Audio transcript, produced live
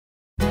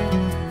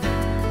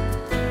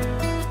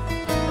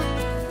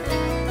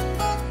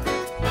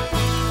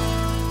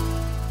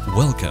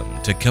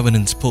Welcome to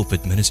Covenant's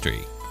Pulpit Ministry.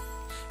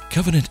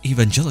 Covenant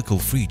Evangelical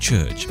Free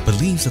Church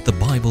believes that the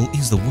Bible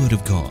is the Word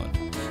of God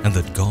and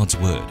that God's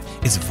Word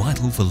is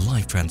vital for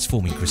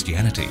life-transforming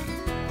Christianity.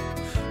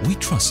 We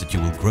trust that you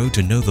will grow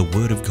to know the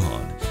Word of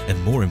God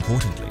and, more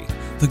importantly,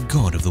 the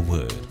God of the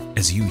Word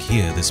as you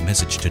hear this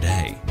message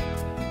today.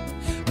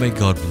 May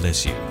God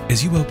bless you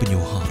as you open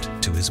your heart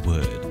to His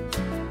Word.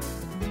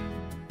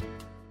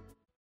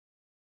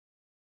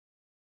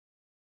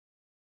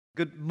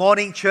 Good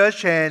morning,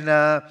 church. And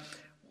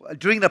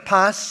during the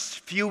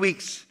past few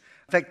weeks,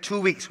 in fact 2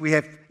 weeks, we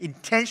have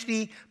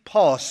intentionally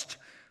paused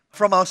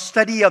from our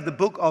study of the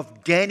book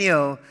of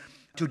Daniel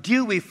to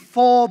deal with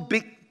 4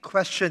 big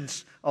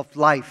questions of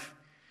life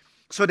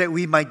so that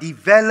we might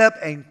develop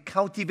and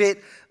cultivate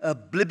a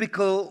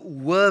biblical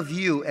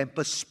worldview and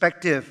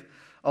perspective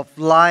of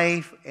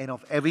life and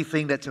of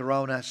everything that's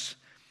around us.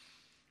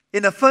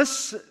 In the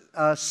first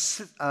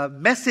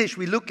message,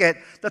 we look at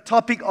the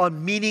topic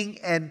on meaning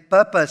and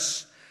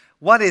purpose.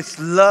 What is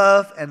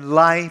love and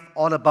life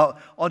all about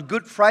on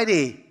Good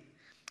Friday?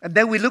 And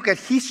then we look at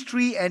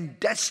history and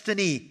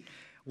destiny.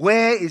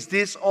 Where is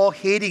this all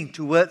heading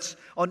towards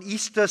on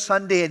Easter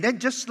Sunday? And then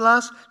just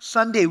last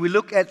Sunday, we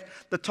look at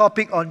the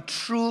topic on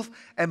truth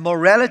and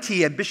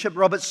morality. And Bishop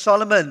Robert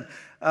Solomon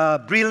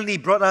brilliantly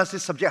brought us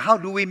this subject. How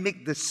do we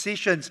make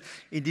decisions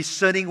in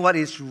discerning what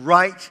is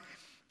right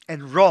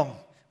and wrong?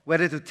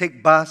 Whether to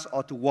take bus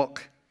or to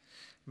walk.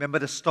 Remember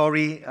the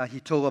story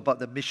he told about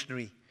the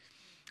missionary.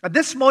 And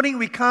this morning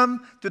we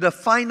come to the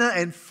final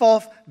and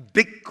 4th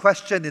big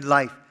question in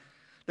life.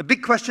 The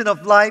big question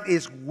of life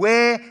is,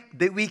 where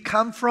did we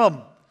come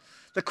from?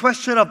 The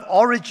question of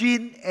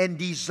origin and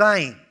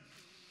design.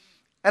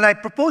 And I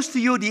propose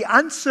to you the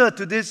answer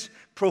to this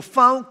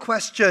profound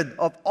question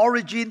of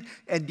origin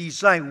and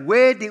design.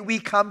 Where did we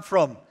come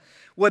from?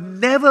 Will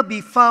never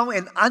be found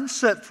and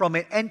answered from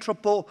an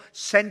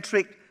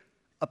anthropocentric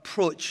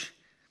approach,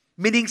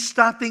 meaning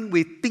starting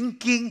with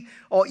thinking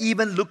or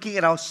even looking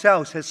at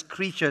ourselves as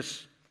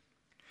creatures.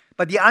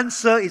 But the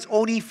answer is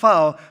only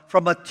found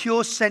from a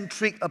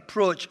theocentric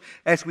approach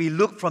as we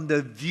look from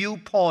the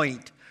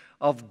viewpoint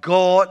of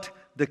God,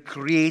 the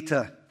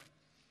Creator.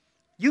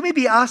 You may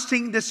be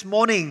asking this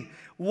morning,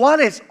 what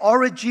has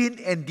origin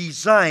and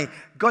design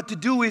got to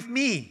do with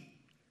me?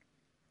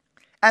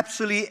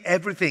 Absolutely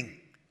everything.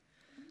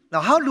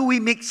 Now, how do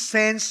we make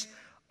sense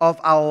of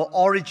our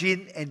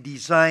origin and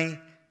design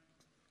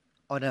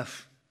on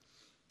earth?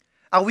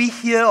 Are we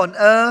here on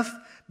earth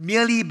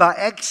merely by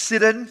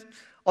accident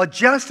or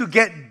just to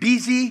get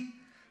busy,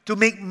 to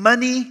make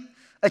money,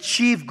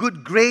 achieve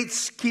good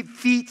grades, keep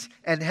fit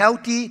and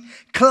healthy,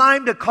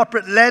 climb the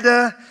corporate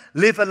ladder,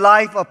 live a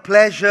life of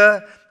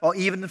pleasure, or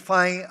even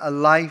find a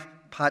life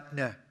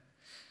partner?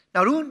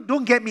 Now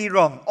don't get me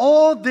wrong.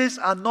 All these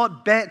are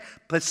not bad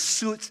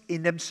pursuits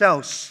in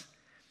themselves.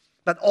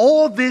 But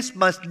all this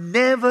must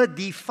never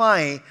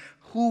define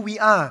who we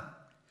are.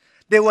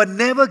 They will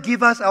never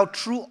give us our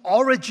true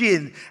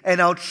origin and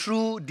our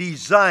true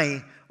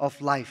design of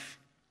life.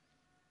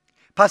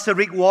 Pastor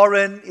Rick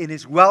Warren, in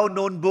his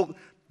well-known book,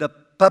 The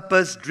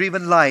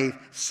Purpose-Driven Life,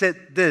 said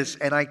this,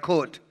 and I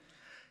quote,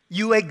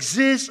 "You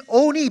exist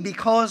only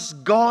because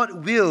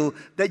God willed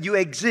that you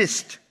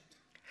exist.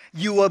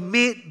 You were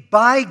made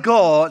by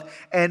God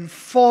and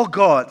for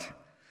God.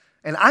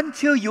 And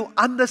until you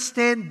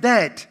understand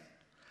that,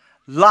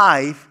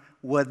 life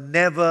will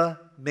never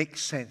make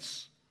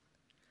sense.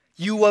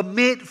 You were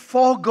made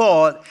for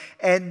God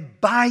and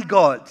by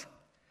God.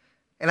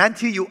 And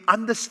until you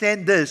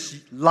understand this,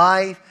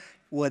 life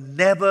will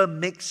never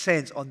make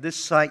sense on this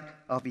side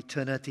of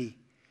eternity.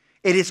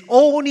 It is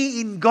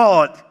only in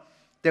God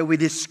that we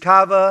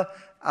discover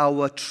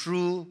our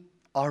true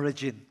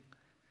origin."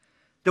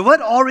 The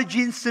word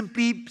origin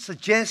simply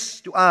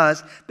suggests to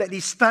us that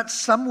it starts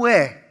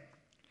somewhere.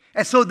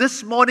 And so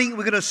this morning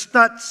we're going to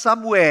start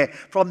somewhere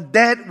from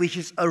that which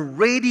is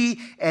already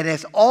and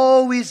has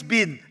always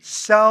been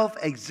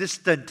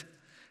self-existent,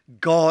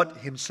 God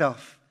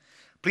Himself.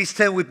 Please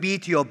turn with me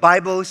to your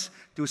Bibles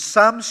to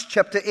Psalms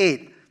chapter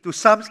 8. To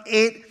Psalms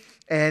 8,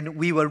 and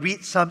we will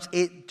read Psalms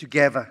 8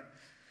 together.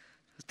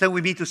 Turn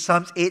with me to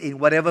Psalms 8 in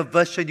whatever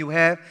version you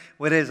have,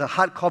 whether it's a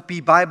hard copy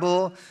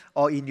Bible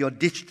or in your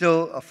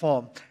digital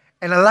form.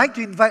 And I'd like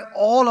to invite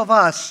all of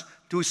us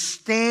to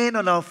stand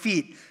on our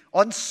feet,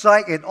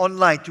 on-site and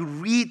online, to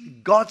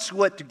read God's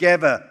Word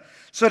together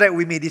so that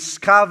we may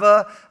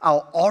discover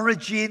our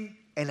origin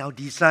and our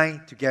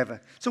design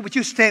together. So would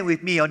you stand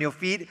with me on your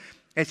feet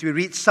as we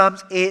read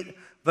Psalms 8,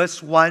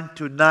 verse 1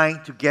 to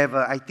 9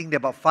 together. I think there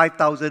are about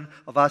 5,000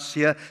 of us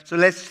here. So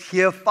let's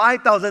hear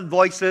 5,000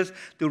 voices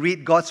to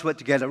read God's Word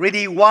together.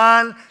 Ready?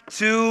 1,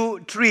 2,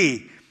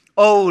 3.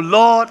 O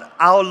Lord,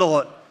 our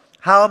Lord,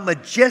 how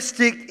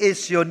majestic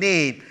is your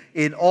name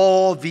in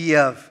all the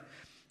earth.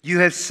 You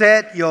have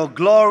set your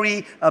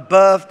glory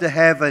above the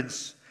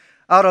heavens.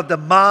 Out of the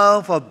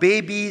mouth of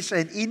babies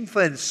and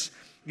infants,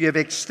 you have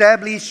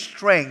established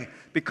strength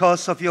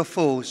because of your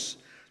foes,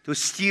 to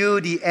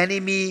steal the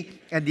enemy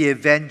and the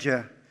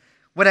avenger.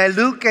 When I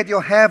look at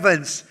your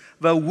heavens,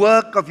 the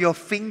work of your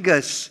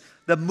fingers,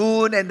 the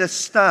moon and the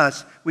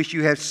stars which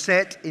you have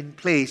set in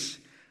place.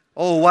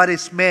 Oh, what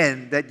is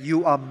man that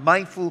you are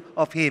mindful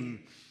of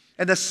him,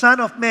 and the Son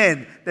of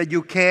Man that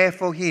you care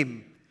for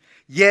him?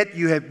 Yet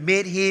you have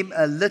made him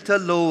a little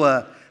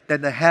lower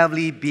than the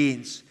heavenly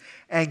beings,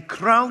 and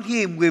crowned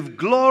him with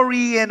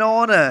glory and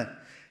honor.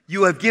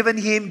 You have given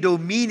him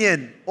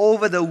dominion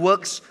over the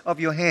works of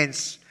your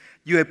hands.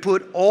 You have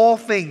put all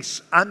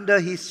things under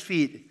his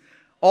feet,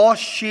 all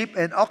sheep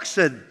and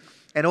oxen,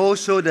 and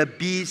also the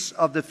beasts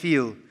of the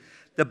field,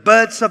 the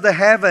birds of the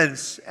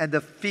heavens, and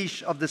the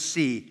fish of the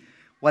sea,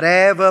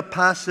 whatever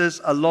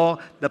passes along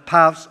the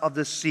paths of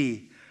the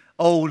sea.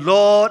 O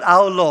Lord,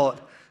 our Lord,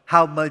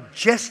 how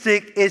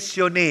majestic is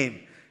your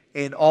name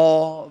in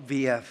all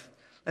the earth.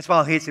 Let's bow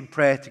our heads in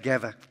prayer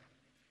together.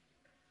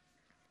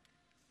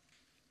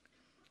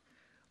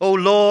 O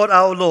Lord,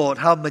 our Lord,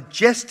 how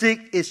majestic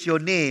is your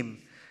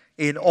name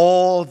in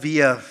all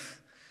the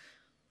earth.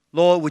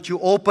 Lord, would you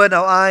open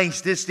our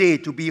eyes this day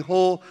to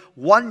behold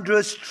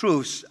wondrous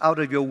truths out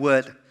of your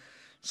word,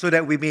 so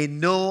that we may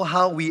know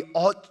how we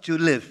ought to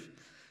live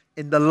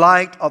in the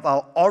light of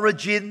our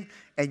origin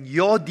and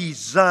your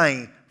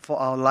design for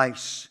our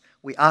lives.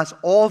 We ask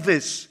all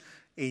this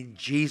in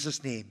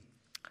Jesus' name.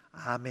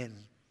 Amen.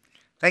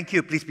 Thank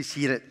you. Please be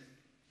seated.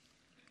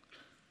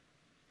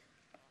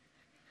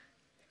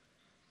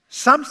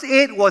 Psalms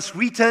 8 was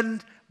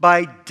written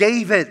by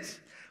David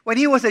when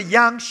he was a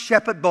young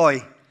shepherd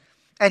boy,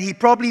 and he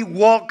probably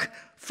walked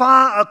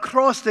far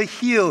across the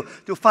hill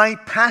to find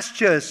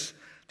pastures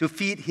to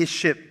feed his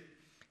sheep.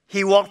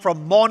 He walked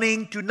from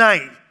morning to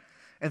night,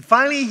 and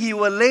finally he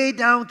will lay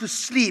down to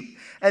sleep,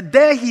 and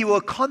there he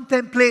will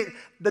contemplate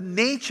the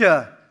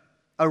nature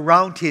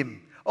around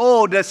him.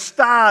 Oh, the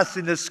stars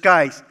in the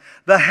skies,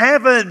 the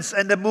heavens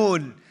and the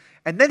moon.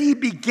 And then he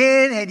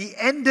began and he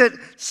ended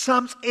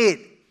Psalms 8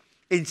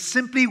 in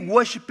simply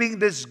worshiping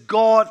this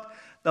God,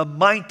 the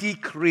mighty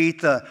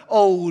Creator.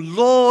 Oh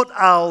Lord,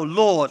 our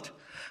Lord,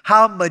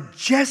 how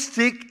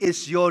majestic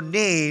is your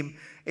name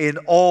in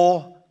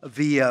all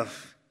the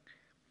earth.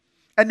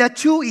 And there are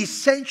two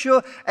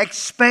essential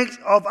aspects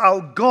of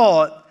our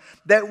God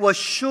that will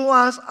show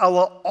us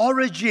our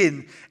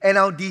origin and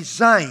our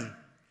design.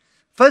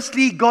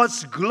 Firstly,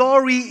 God's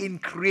glory in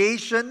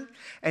creation,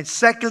 and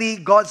secondly,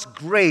 God's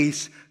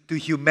grace to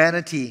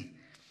humanity.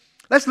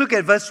 Let's look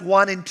at verse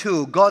 1 and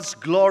 2, God's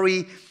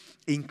glory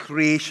in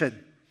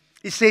creation.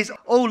 It says,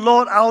 O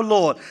Lord, our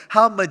Lord,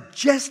 how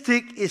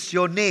majestic is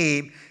your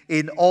name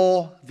in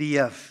all the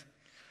earth.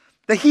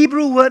 The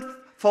Hebrew word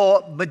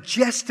for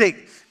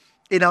majestic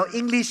in our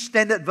English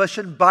Standard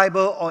Version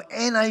Bible or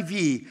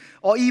NIV,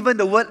 or even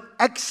the word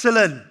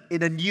excellent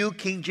in the New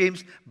King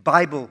James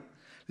Bible,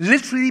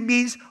 literally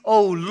means,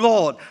 O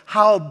Lord,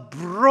 how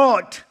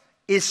broad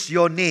is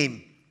your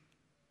name.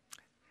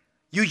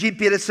 Eugene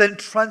Peterson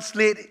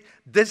translated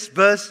this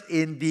verse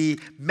in the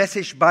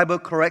Message Bible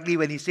correctly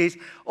when he says,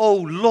 O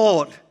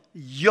Lord,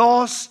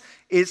 yours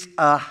is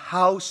a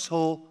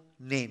household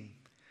name.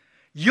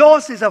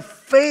 Yours is a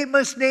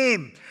famous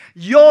name.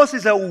 Yours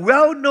is a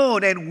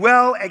well-known and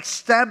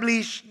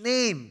well-established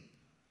name.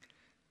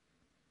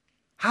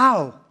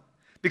 How?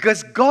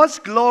 Because God's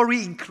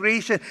glory in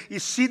creation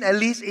is seen at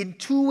least in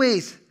two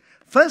ways.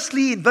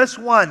 Firstly, in verse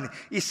 1,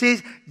 it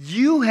says,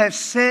 you have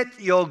set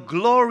your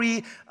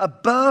glory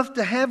above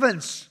the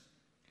heavens.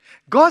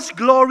 God's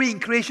glory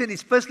in creation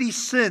is firstly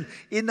seen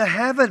in the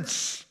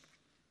heavens.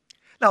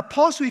 Now,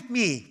 pause with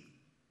me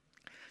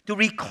to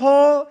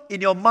recall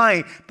in your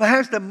mind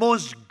perhaps the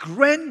most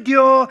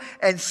grandeur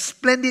and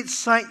splendid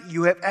sight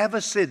you have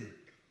ever seen.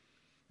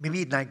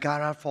 Maybe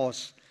Niagara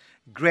Falls,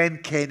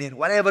 Grand Canyon,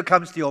 whatever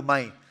comes to your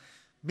mind.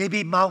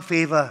 Maybe Mount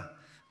Faber,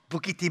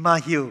 Bukit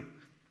Timah Hill.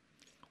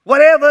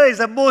 Whatever is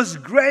the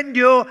most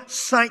grandeur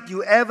sight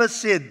you ever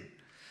seen.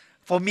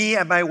 For me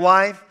and my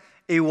wife,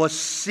 it was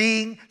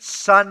seeing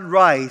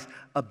sunrise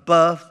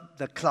above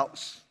the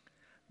clouds.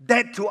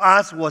 That to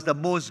us was the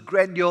most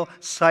grandeur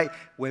sight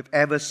we've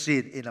ever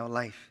seen in our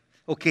life.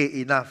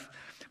 Okay, enough.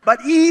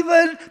 But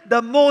even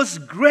the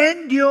most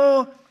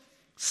grandeur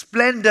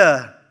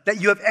splendor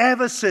that you have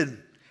ever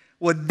seen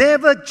will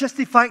never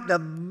justify the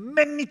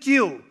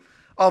magnitude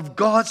of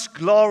God's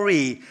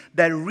glory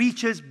that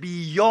reaches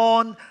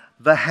beyond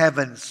the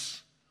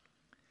heavens.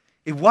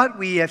 If what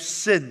we have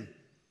seen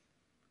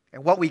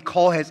and what we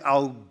call as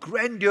our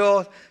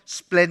grandeur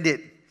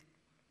splendid,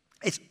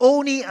 it's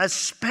only a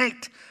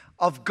speck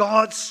of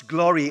God's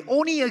glory,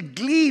 only a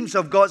glimpse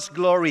of God's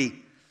glory.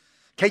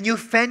 Can you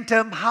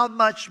fathom how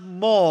much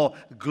more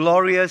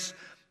glorious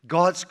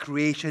God's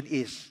creation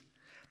is?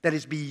 That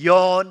is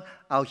beyond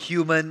our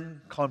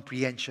human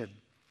comprehension.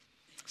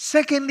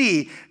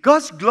 Secondly,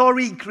 God's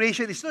glory in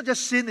creation is not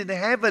just seen in the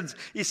heavens.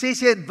 It says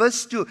here in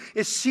verse 2,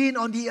 it's seen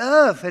on the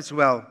earth as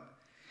well.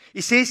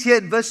 It says here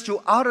in verse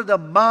 2, out of the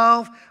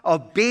mouth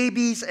of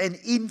babies and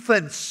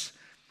infants,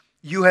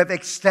 you have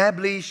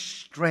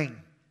established strength.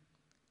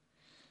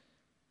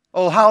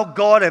 Oh, how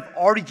God have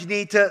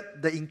originated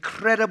the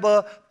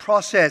incredible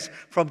process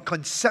from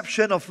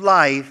conception of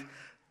life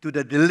to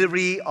the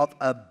delivery of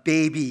a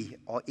baby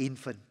or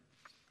infant.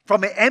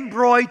 from an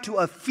embryo to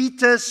a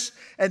fetus,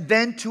 and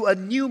then to a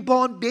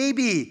newborn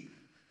baby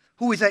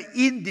who is an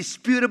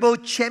indisputable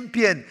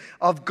champion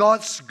of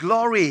God's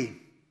glory.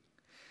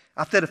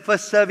 After the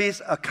first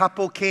service, a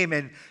couple came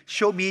and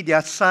showed me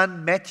their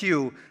son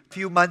Matthew, a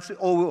few months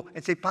old,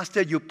 and said,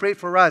 "Pastor, you prayed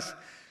for us.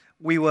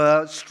 We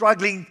were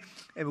struggling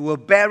and we were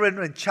barren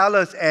and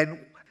childless,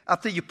 and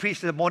after you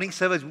preached the morning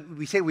service,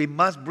 we said we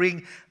must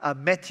bring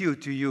Matthew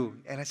to you."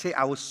 And I said,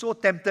 I was so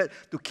tempted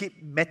to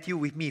keep Matthew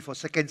with me for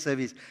second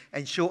service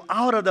and show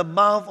out of the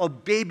mouth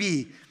of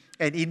baby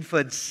and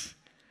infants,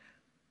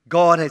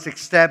 God has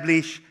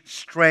established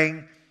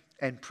strength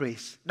and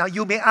praise. Now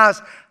you may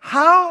ask,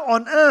 how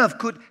on earth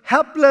could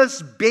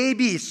helpless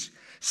babies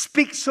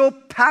speak so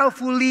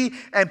powerfully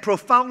and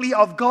profoundly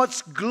of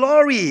God's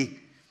glory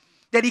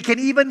that He can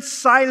even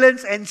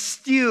silence and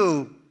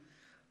still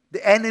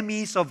the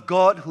enemies of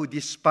God who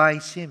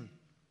despise Him?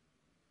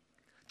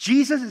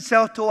 Jesus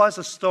Himself told us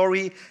a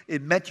story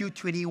in Matthew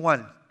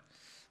 21.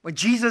 When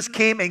Jesus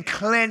came and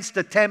cleansed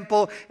the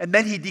temple, and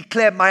then He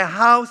declared, "My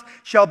house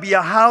shall be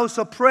a house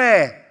of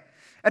prayer."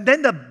 And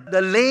then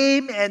the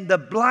lame and the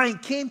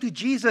blind came to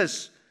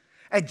Jesus,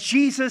 and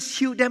Jesus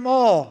healed them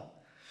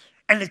all.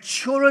 And the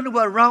children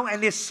were around,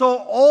 and they saw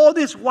all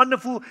these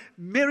wonderful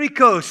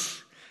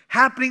miracles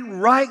happening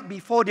right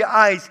before their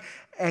eyes.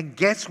 And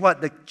guess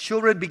what? The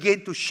children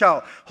began to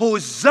shout,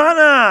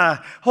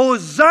 "Hosanna!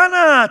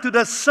 Hosanna to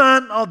the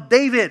Son of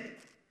David!"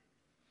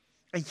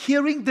 And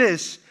hearing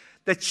this,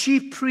 the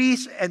chief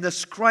priests and the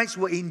scribes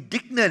were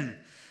indignant,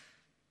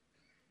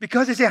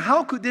 because they said,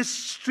 how could these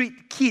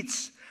street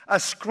kids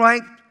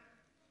ascribe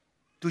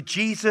to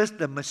Jesus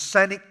the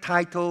messianic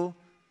title,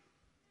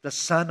 the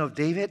Son of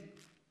David?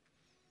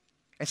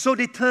 And so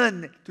they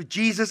turn to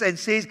Jesus and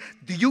says,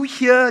 "Do you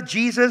hear,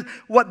 Jesus,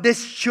 what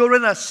these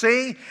children are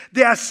saying?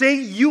 They are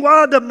saying, 'You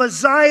are the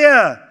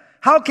Messiah.'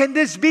 How can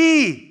this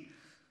be?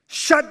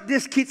 Shut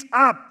these kids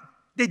up.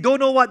 They don't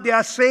know what they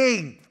are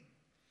saying."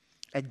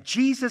 And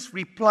Jesus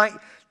replied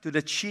to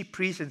the chief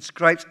priests and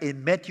scribes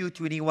in Matthew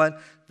 21,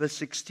 verse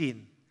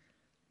 16.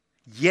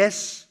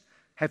 "Yes,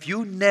 have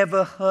you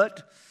never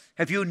heard?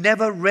 Have you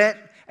never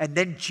read?" And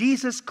then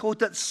Jesus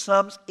quoted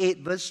Psalms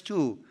 8, verse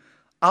 2.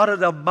 "Out of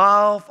the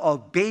mouth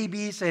of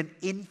babies and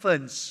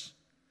infants,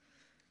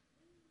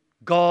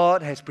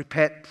 God has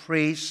prepared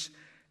praise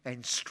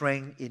and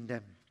strength in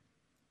them."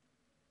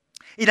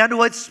 In other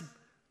words,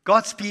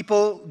 God's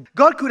people,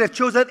 God could have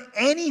chosen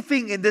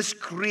anything in this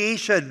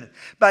creation,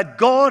 but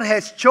God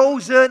has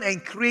chosen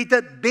and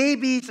created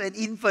babies and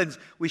infants,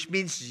 which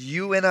means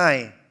you and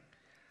I,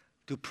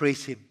 to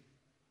praise Him.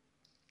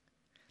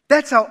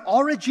 That's our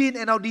origin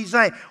and our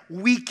design.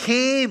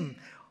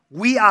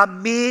 We are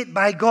made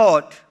by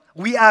God.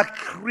 We are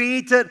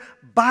created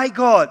by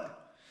God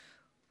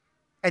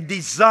and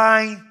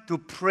designed to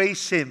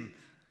praise Him.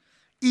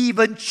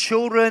 Even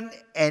children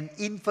and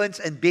infants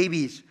and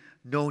babies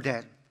know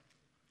that.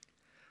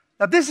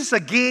 Now, this is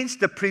against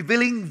the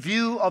prevailing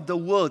view of the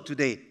world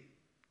today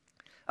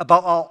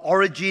about our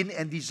origin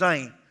and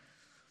design.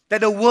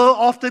 That the world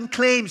often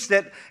claims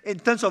that in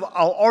terms of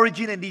our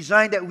origin and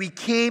design, that we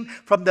came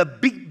from the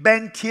Big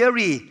Bang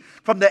theory,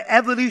 from the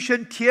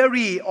evolution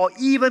theory, or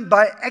even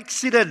by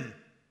accident.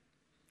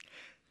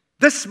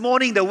 This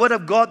morning, the Word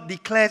of God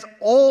declares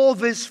all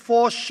this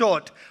falls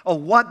short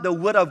of what the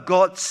Word of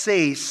God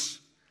says.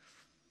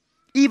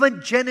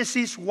 Even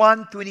Genesis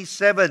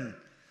 1:27,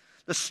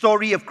 the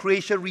story of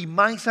creation,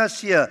 reminds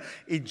us here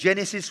in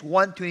Genesis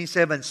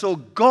 1:27. So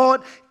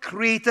God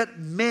created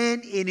man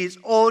in His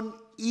own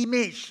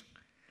image.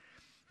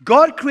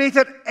 God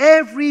created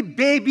every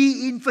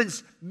baby,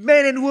 infants,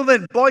 men and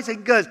women, boys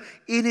and girls,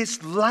 in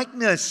His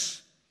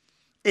likeness.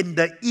 In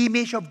the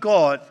image of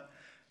God,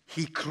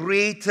 He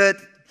created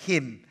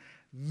him,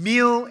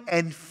 male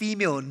and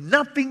female,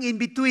 nothing in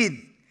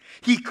between.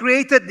 He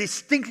created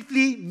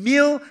distinctively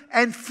male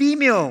and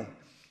female.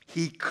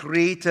 He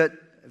created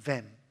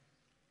them.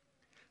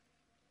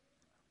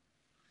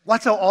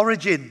 What's our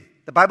origin?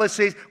 The Bible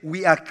says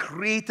we are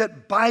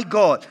created by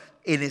God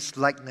in His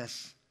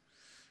likeness.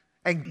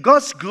 And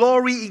God's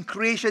glory in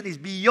creation is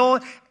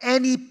beyond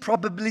any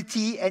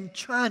probability and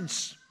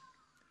chance.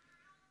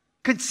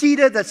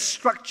 Consider the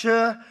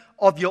structure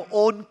of your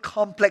own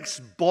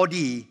complex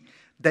body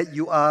that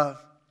you are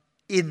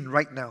in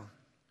right now.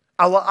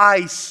 Our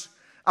eyes,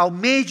 our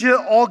major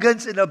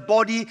organs in the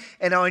body,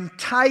 and our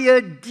entire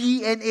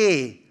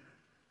DNA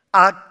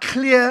are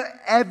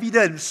clear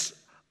evidence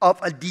of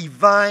a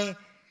divine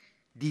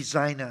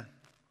designer,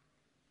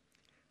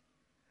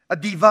 a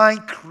divine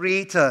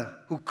creator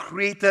who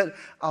created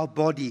our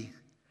body.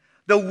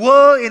 The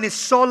world in its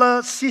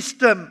solar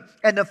system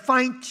and the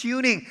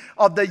fine-tuning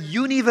of the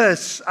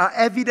universe are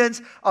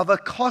evidence of a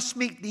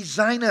cosmic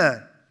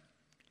designer.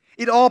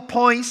 It all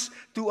points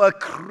to a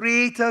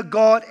creator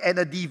God and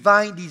a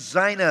divine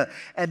designer,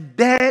 and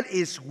that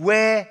is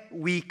where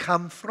we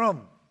come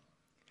from.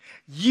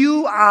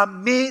 You are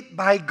made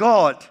by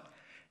God.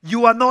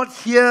 You are not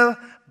here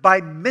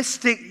by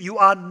mistake. You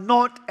are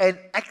not an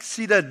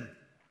accident.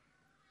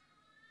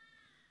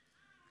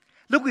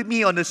 Look with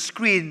me on the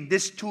screen,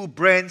 these two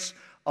brands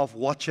of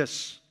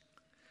watches.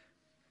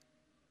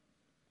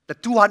 The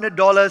 $200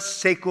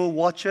 Seiko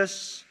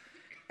watches,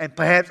 and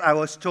perhaps I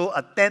was told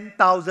a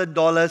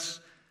 $10,000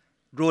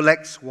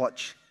 Rolex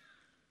watch.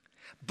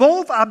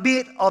 Both are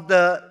made of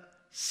the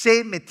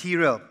same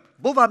material.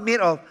 Both are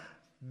made of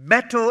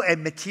metal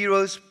and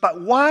materials,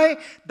 but why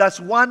does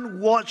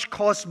one watch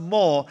cost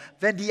more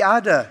than the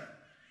other?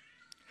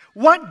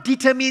 What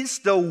determines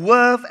the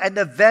worth and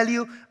the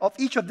value of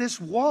each of this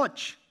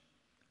watch?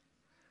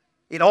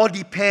 It all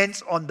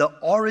depends on the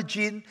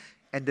origin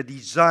and the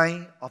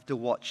design of the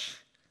watch.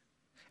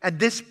 And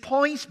this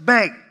points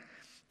back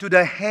to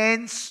the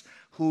hands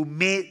who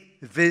made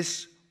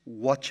these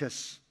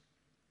watches.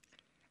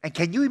 And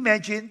can you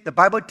imagine? The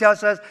Bible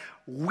tells us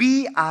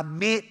we are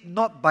made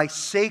not by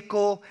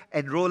Seiko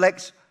and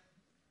Rolex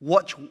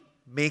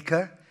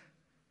watchmaker.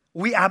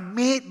 We are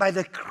made by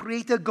the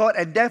Creator God,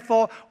 and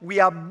therefore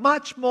we are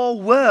much more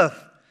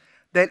worth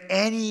than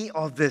any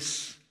of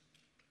this.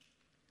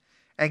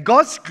 And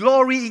God's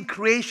glory in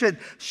creation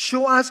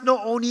show us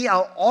not only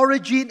our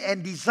origin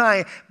and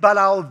design, but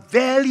our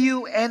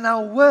value and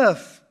our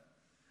worth.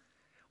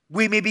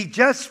 We may be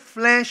just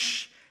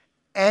flesh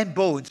and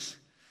bones,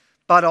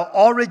 but our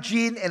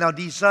origin and our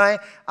design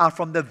are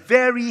from the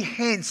very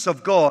hands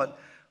of God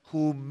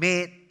who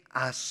made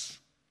us.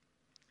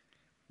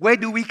 Where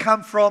do we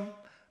come from,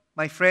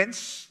 my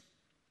friends?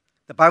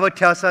 The Bible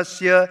tells us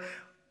here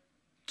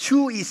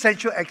two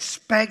essential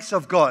aspects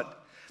of God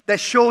that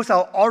shows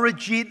our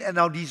origin and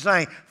our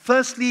design.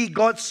 Firstly,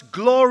 God's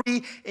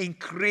glory in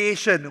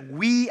creation.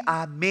 We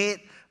are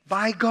made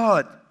by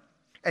God.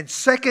 And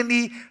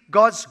secondly,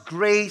 God's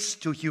grace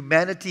to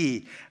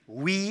humanity.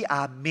 We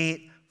are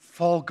made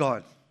for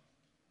God.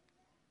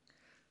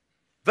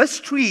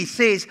 Verse 3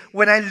 says,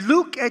 "When I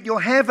look at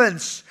your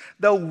heavens,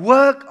 the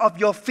work of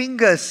your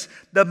fingers,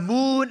 the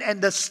moon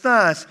and the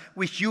stars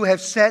which you have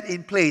set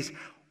in place,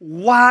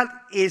 what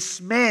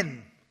is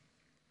man?"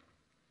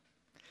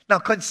 Now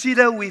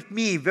consider with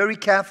me very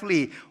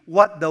carefully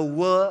what the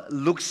world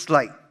looks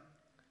like.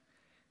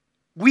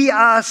 We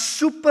are a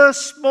super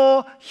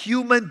small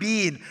human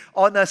being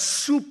on a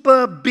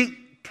super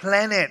big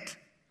planet.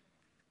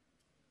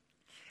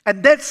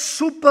 And that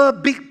super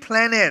big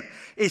planet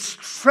is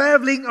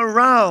traveling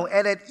around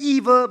at an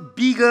even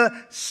bigger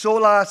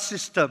solar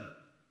system.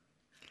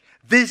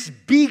 This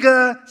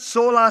bigger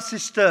solar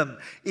system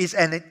is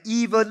an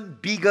even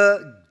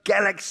bigger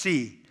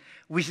galaxy,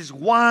 which is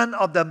one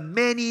of the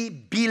many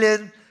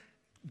billion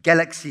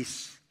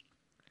galaxies.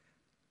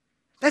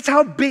 That's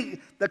how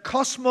big the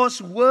cosmos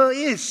world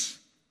is.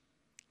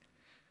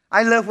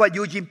 I love what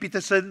Eugene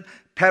Peterson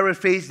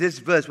paraphrased this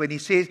verse when he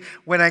says,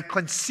 "When I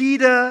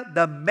consider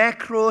the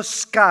macro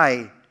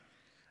sky,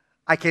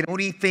 I can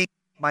only think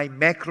my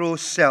macro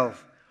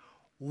self.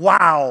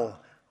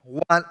 Wow,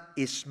 what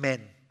is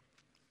man?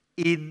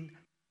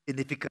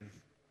 Insignificant."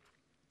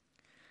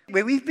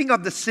 When we think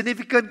of the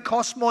significant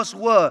cosmos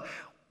world,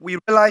 we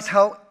realize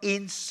how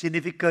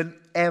insignificant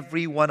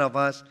every one of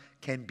us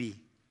can be.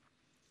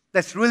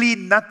 There's really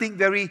nothing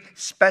very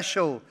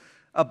special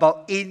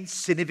about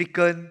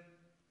insignificant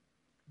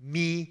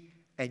me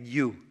and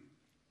you,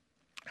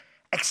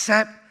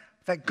 except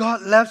that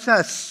God loves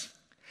us,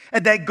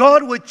 and that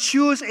God would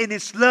choose in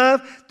His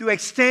love to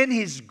extend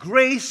His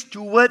grace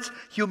towards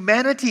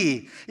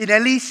humanity in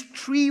at least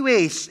three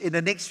ways in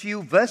the next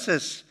few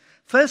verses.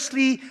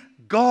 Firstly,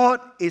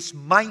 God is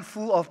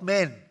mindful of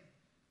man.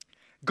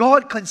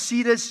 God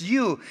considers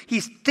you.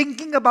 He's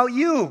thinking about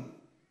you.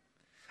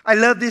 I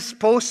love this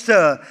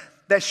poster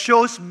that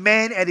shows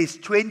man at his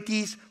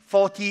 20s,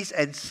 40s,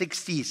 and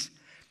 60s.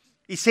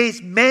 It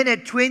says, "Man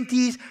at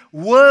 20s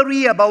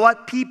worry about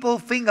what people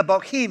think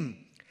about him.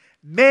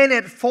 Men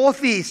at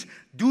 40s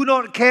do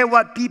not care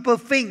what people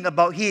think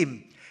about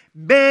him.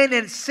 Men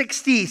at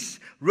 60s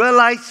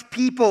realize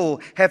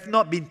people have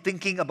not been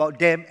thinking about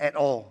them at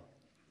all."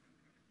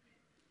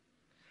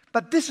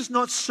 But this is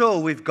not so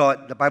with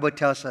God, the Bible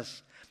tells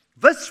us.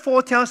 Verse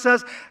 4 tells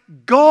us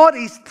God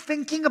is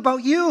thinking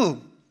about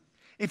you.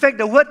 In fact,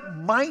 the word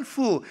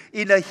mindful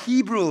in the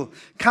Hebrew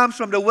comes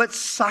from the word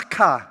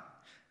saka,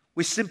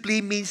 which simply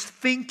means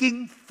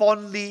thinking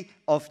fondly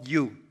of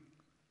you.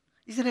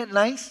 Isn't that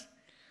nice?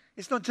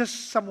 It's not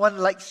just someone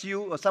likes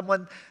you or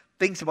someone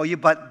thinks about you,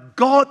 but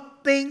God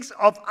thinks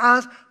of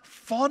us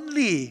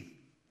fondly.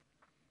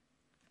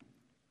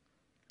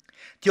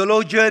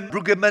 Theologian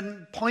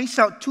Brueggemann points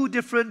out two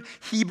different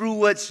Hebrew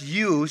words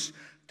used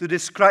to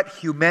describe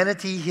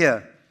humanity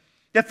here.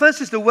 The first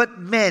is the word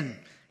man,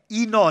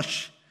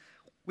 enosh,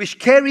 which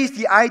carries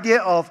the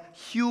idea of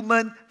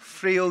human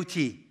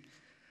frailty.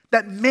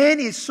 That man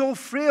is so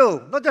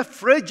frail, not just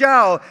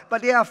fragile,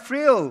 but they are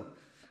frail.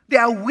 They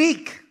are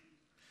weak.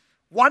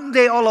 One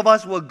day all of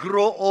us will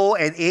grow old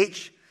and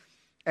age,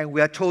 and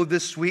we are told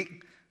this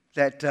week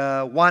that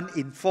 1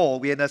 in 4,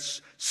 we are in a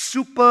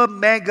super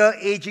mega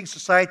aging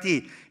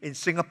society in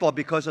Singapore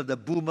because of the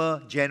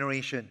boomer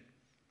generation.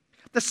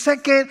 The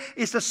second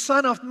is the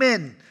Son of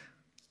Man,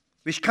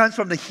 which comes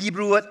from the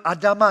Hebrew word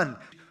Adaman,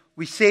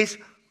 which says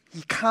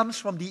he comes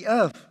from the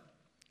earth.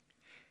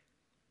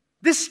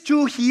 This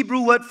two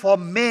Hebrew word for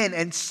man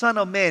and son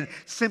of man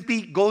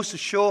simply goes to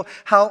show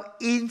how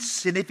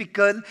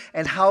insignificant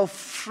and how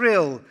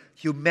frail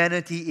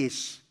humanity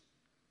is.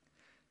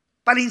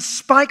 But in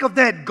spite of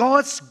that,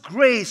 God's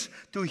grace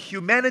to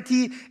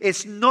humanity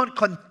is not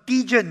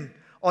contingent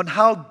on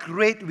how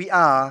great we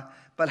are,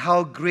 but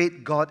how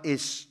great God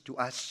is to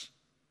us.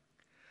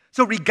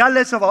 So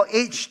regardless of our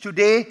age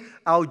today,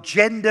 our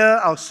gender,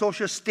 our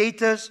social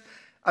status,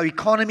 our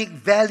economic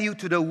value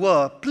to the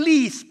world,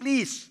 please,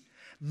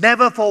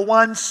 never for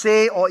once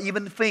say or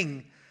even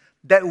think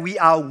that we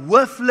are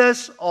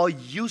worthless or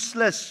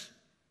useless.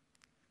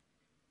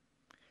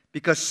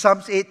 Because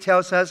Psalms 8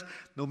 tells us,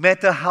 no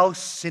matter how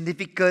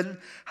significant,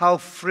 how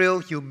frail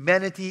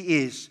humanity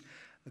is,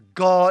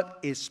 God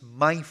is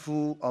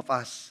mindful of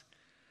us.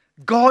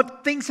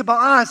 God thinks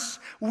about us.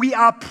 We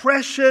are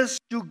precious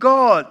to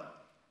God.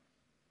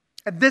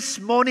 And this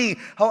morning,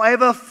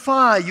 however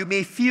far you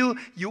may feel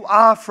you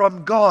are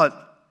from God,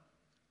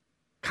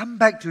 come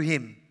back to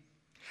Him.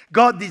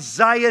 God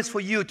desires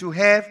for you to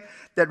have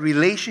that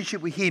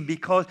relationship with Him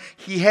because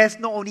He has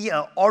not only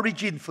an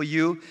origin for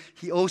you,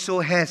 He also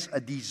has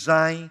a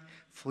design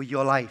for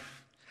your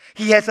life.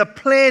 He has a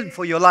plan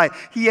for your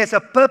life. He has a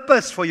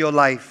purpose for your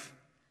life.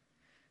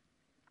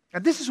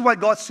 And this is what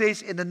God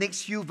says in the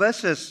next few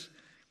verses.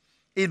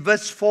 In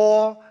verse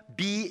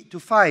 4b to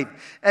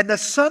 5. And the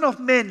Son of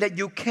Man, that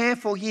you care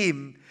for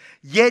Him,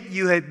 yet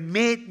you have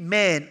made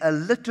man a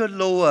little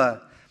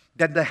lower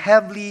than the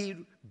heavenly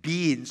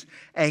beings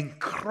and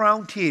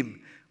crowned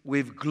Him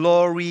with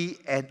glory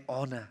and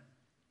honor.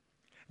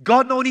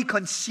 God not only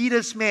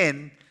considers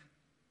man,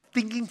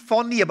 thinking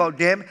fondly about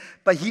them,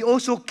 but He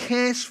also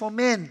cares for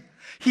men.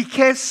 He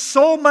cares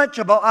so much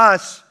about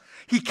us.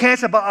 He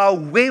cares about our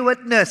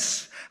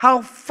waywardness,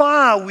 how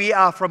far we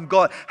are from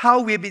God,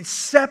 how we have been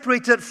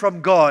separated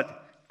from God,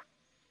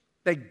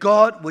 that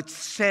God would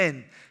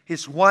send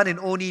His one and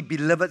only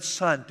beloved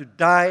Son to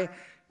die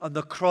on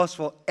the cross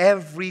for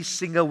every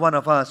single one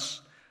of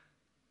us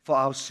for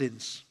our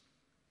sins.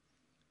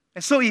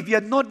 And so if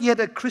you're not yet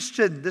a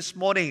Christian this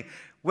morning,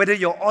 whether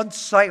you're on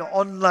site or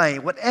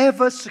online,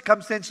 whatever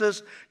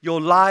circumstances your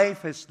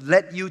life has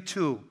led you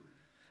to,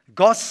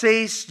 God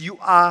says you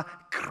are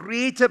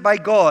created by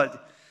God.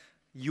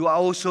 You are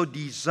also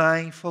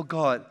designed for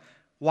God.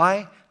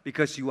 Why?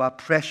 Because you are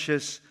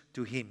precious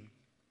to Him.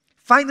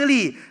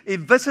 Finally,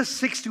 in verses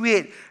 6 to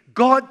 8,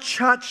 God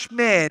charged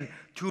man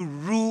to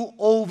rule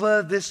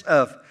over this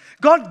earth.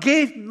 God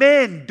gave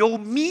man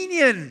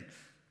dominion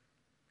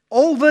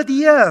over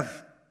the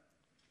earth.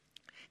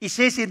 It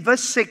says in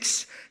verse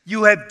 6,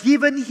 you have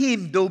given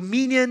him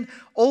dominion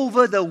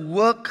over the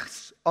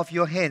works of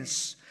your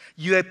hands.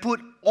 You have put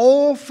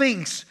all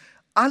things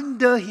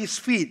under his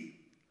feet.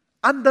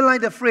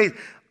 Underline the phrase,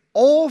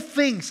 all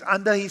things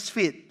under his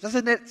feet.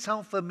 Doesn't that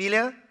sound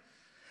familiar?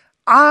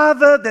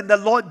 Other than the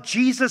Lord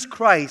Jesus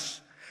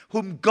Christ,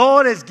 whom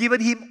God has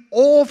given him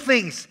all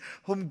things,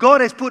 whom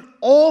God has put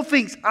all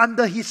things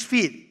under his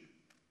feet.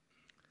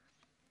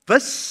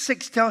 Verse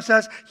 6 tells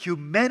us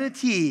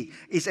humanity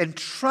is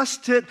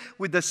entrusted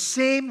with the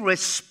same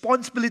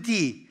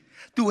responsibility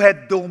to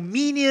have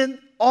dominion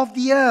of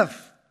the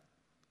earth.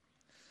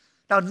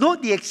 Now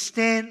note the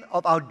extent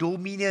of our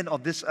dominion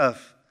of this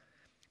earth.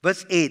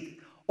 Verse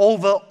 8,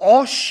 over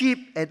all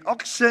sheep and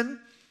oxen,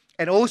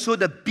 and also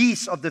the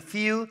beasts of the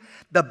field,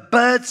 the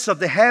birds of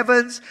the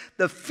heavens,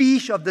 the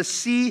fish of the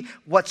sea,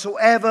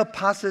 whatsoever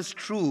passes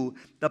through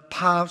the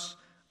paths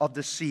of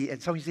the sea.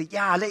 And some say,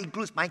 yeah, that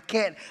includes my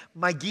cat,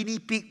 my guinea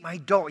pig, my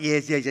dog.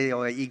 Yes,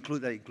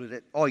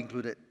 included, all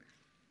included.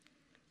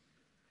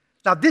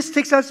 Now this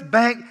takes us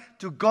back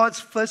to God's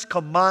first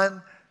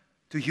command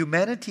to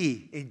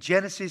humanity in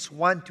Genesis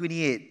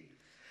 1:28.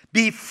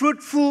 Be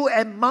fruitful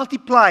and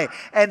multiply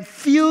and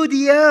fill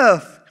the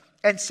earth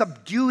and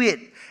subdue it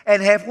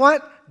and have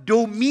what?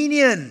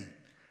 Dominion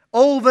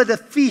over the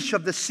fish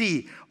of the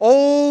sea,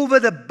 over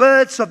the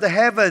birds of the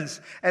heavens,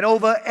 and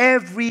over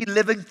every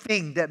living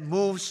thing that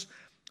moves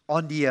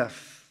on the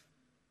earth.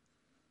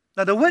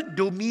 Now the word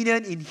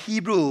dominion in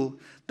Hebrew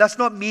does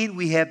not mean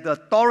we have the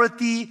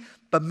authority,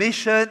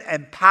 permission,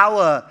 and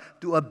power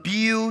to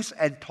abuse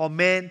and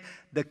torment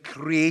the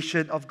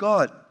creation of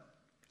God.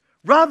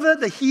 Rather,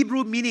 the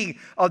Hebrew meaning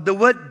of the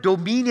word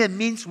dominion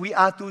means we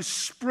are to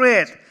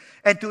spread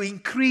and to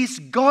increase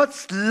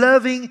God's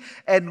loving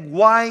and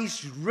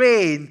wise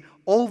reign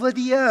over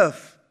the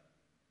earth.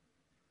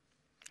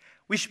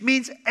 Which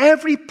means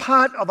every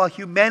part of our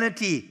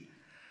humanity,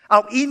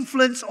 our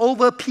influence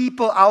over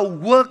people, our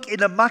work in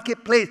the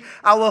marketplace,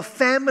 our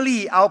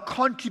family, our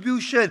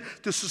contribution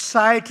to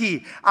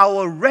society,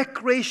 our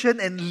recreation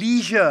and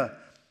leisure,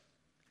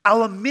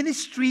 our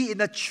ministry in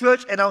the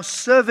church and our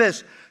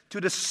service to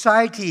the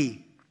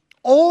society,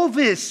 all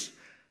this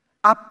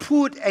are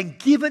put and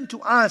given to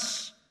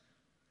us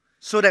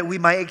so that we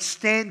might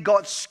extend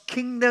God's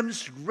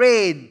kingdom's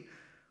reign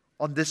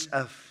on this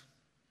earth.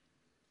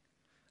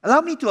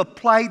 Allow me to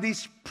apply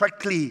this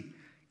practically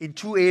in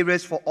two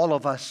areas for all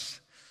of us.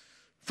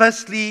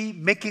 Firstly,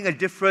 making a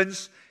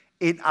difference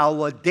in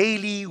our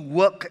daily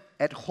work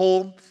at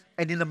home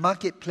and in the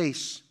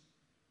marketplace.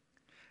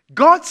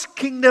 God's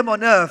kingdom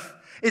on earth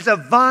is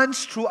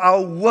advanced through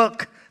our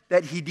work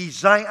that He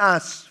designed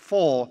us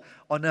for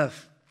on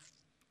earth.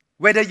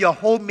 Whether you're a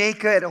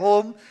homemaker at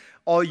home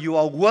or you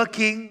are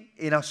working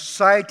in our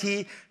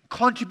society,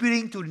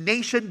 contributing to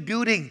nation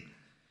building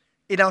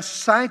in our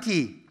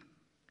society,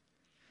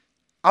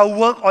 our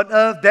work on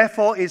earth,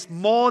 therefore, is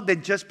more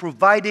than just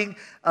providing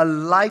a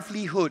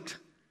livelihood,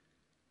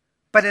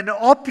 but an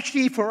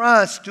opportunity for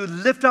us to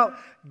lift up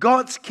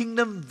God's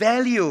kingdom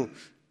value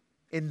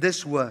in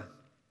this world.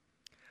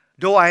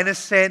 Though I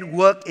understand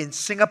work in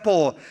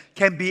Singapore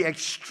can be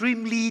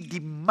extremely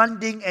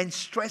demanding and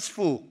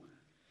stressful,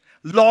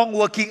 long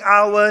working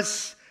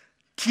hours,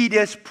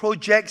 tedious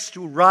projects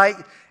to write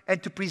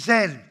and to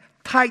present,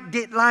 tight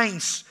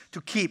deadlines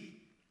to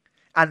keep,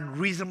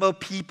 unreasonable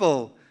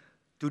people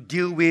to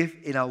deal with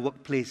in our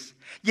workplace.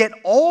 Yet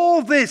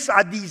all this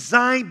are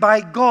designed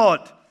by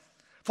God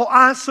for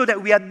us so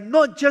that we are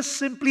not just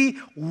simply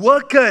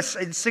workers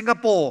in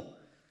Singapore,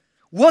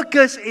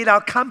 workers in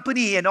our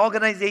company and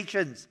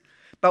organizations,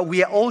 but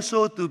we are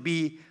also to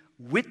be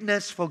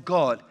witness for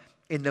God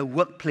in the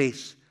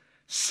workplace,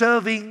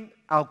 serving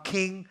our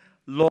King,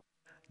 Lord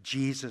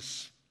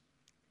Jesus.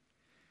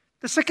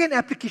 The second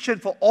application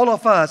for all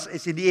of us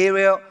is in the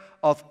area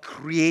of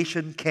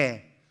creation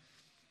care.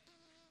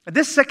 And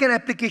this second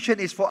application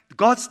is for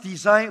God's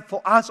design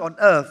for us on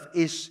earth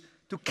is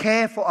to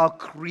care for our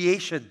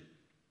creation.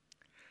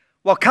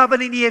 While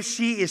Covenant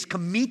EFC is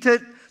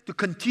committed to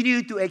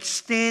continue to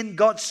extend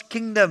God's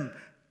kingdom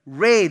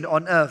reign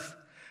on earth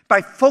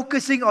by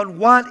focusing on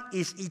what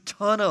is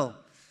eternal,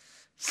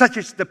 such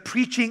as the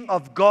preaching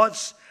of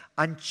God's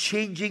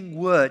unchanging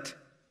word,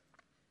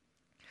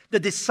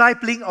 the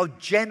discipling of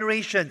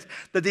generations,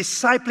 the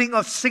discipling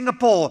of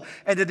Singapore,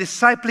 and the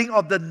discipling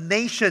of the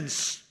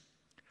nations,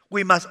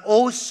 we must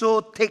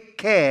also take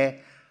care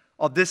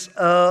of this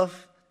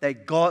earth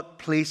that God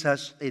placed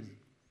us in.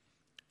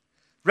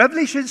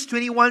 Revelations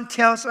 21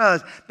 tells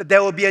us that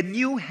there will be a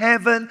new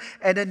heaven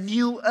and a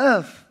new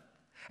earth,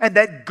 and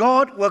that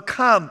God will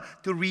come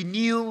to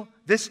renew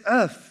this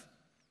earth.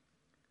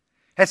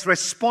 As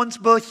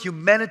responsible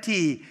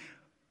humanity,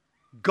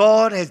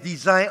 God has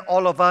designed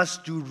all of us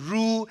to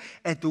rule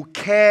and to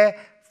care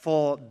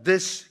for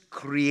this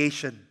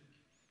creation.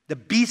 The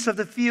beasts of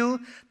the field,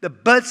 the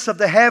birds of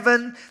the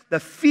heaven, the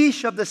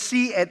fish of the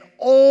sea, and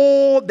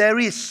all there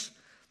is,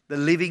 the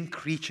living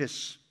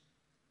creatures.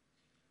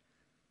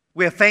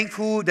 We are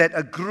thankful that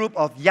a group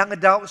of young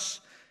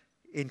adults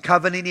in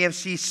Covenant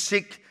EFC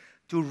seek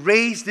to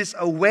raise this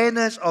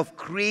awareness of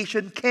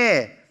creation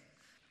care.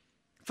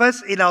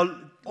 First, in our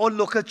own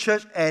local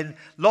church, and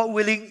Lord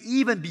willing,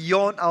 even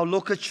beyond our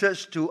local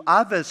church to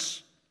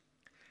others.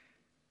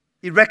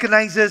 It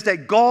recognizes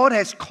that God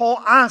has called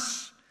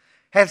us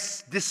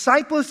as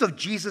disciples of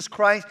Jesus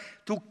Christ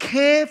to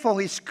care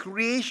for His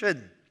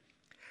creation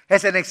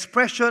as an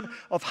expression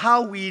of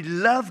how we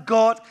love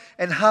God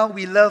and how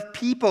we love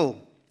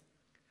people.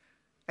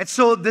 And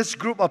so this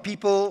group of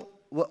people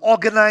will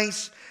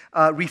organize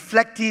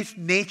reflective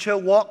nature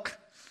walk.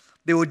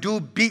 They will do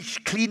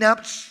beach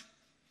cleanups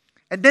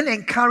and then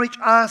encourage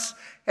us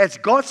as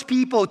God's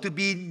people to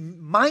be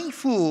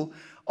mindful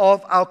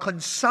of our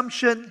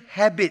consumption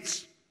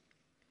habits,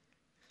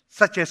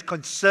 such as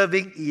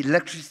conserving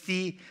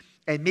electricity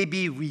and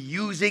maybe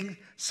reusing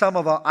some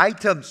of our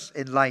items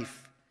in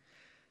life.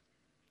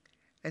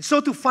 And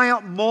so to find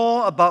out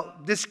more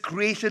about this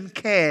creation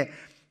care,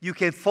 you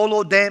can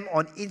follow them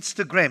on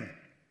Instagram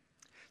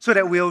so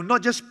that we'll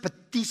not just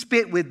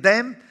participate with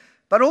them,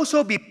 but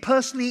also be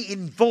personally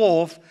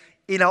involved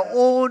in our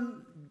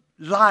own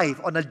life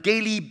on a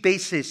daily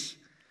basis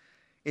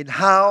in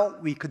how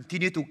we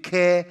continue to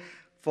care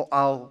for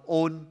our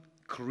own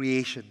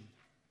creation.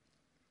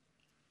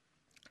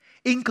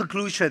 In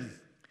conclusion,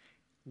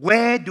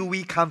 where do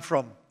we come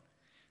from?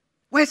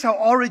 Where's our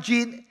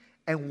origin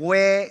and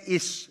where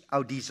is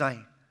our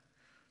design?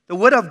 The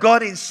Word of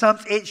God in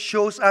Psalms 8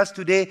 shows us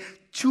today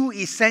two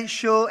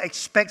essential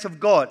aspects of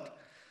God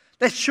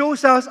that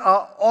shows us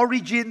our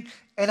origin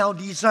and our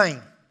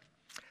design.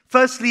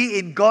 Firstly,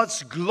 in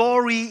God's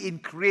glory in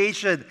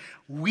creation,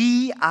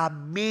 we are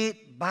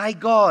made by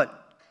God.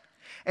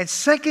 And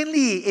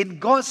secondly, in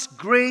God's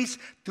grace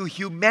to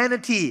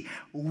humanity,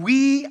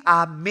 we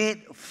are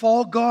made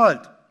for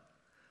God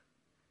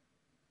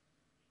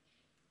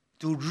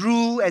to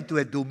rule and to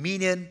have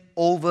dominion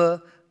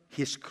over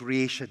His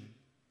creation.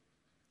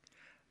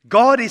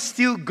 God is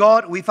still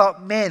God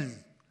without man,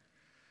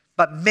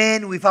 but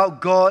man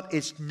without God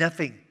is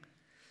nothing.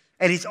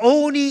 And it's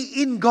only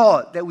in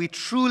God that we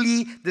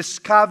truly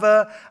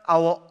discover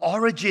our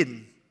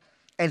origin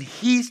and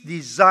His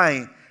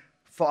design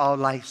for our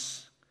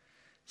lives.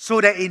 So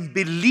that in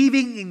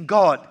believing in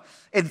God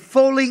and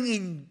following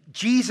in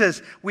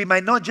Jesus, we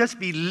might not just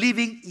be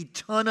living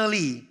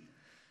eternally,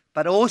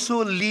 but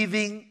also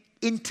living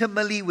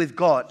intimately with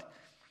God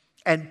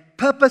and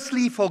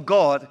purposely for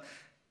God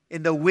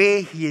in the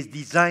way He has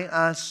designed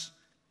us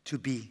to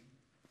be.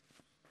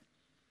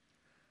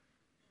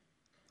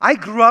 I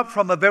grew up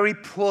from a very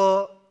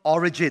poor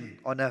origin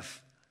on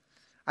earth.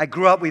 I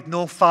grew up with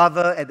no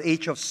father at the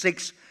age of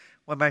 6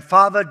 when my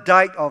father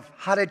died of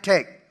heart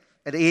attack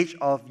at the age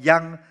of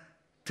young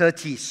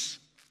 30s.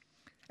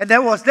 And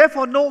there was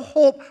therefore no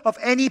hope of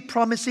any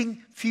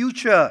promising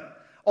future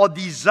or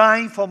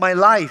design for my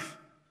life.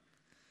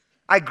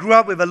 I grew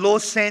up with a low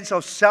sense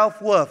of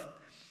self-worth.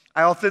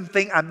 I often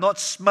think I'm not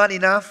smart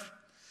enough,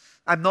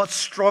 I'm not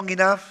strong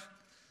enough,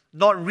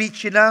 not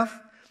rich enough,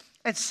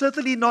 and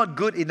certainly not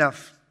good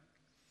enough.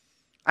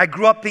 I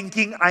grew up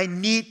thinking I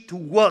need to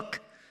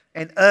work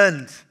and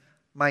earn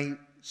my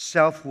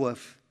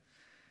self-worth.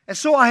 And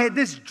so I had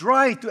this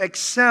drive to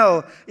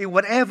excel in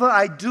whatever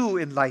I do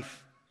in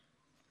life.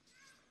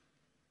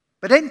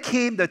 But then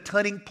came the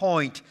turning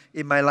point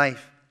in my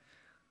life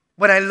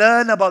when I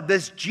learned about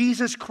this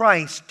Jesus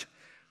Christ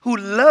who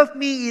loved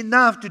me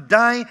enough to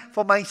die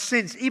for my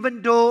sins,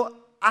 even though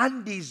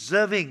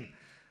undeserving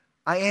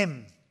I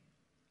am,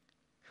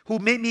 who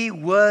made me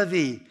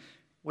worthy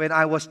when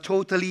I was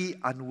totally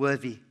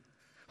unworthy,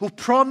 who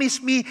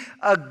promised me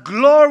a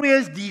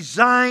glorious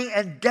design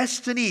and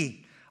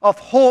destiny of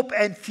hope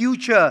and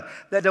future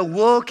that the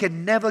world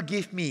can never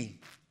give me.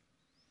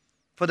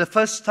 For the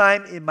first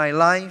time in my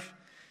life,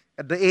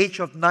 at the age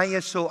of 9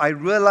 years old, I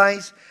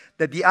realized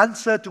that the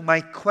answer to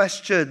my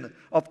question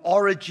of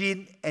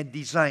origin and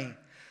design,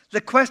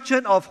 the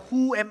question of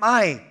who am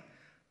I,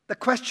 the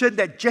question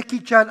that Jackie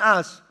Chan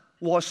asked,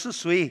 我是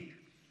谁?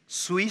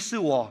 谁是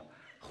我?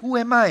 Who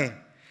am I?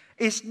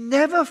 Is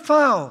never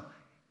found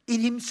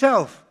in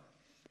himself.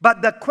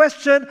 But the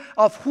question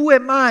of who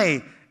am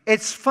I,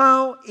 it's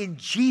found in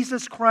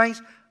Jesus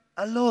Christ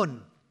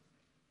alone.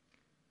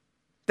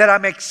 That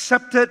I'm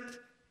accepted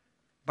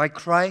by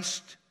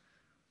Christ,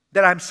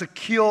 that I'm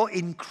secure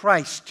in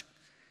Christ,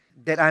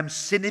 that I'm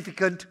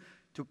significant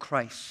to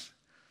Christ.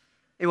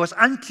 It was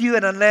until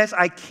and unless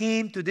I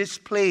came to this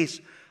place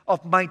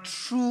of my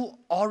true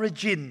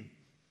origin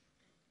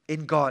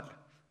in God,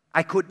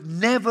 I could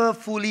never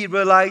fully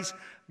realize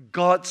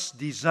God's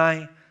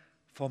design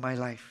for my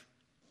life.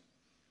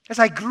 As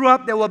I grew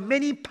up, there were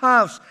many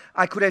paths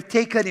I could have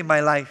taken in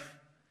my life.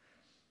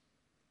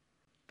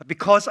 But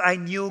because I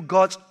knew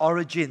God's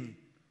origin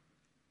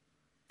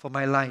for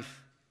my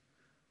life,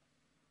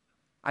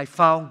 I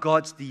found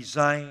God's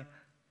design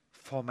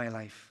for my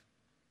life.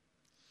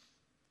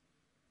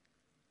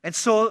 And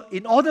so,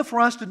 in order for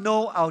us to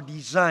know our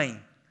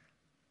design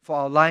for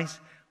our lives,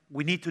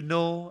 we need to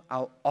know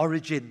our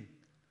origin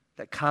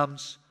that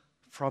comes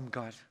from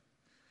God.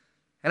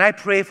 And I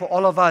pray for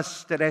all of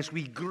us that as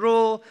we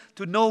grow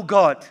to know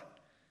God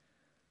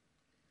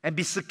and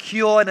be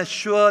secure and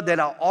assured that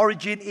our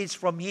origin is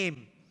from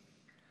Him,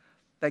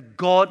 that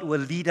God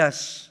will lead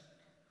us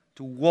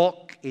to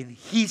walk in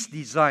His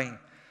design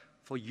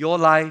for your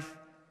life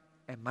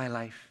and my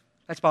life.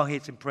 Let's bow our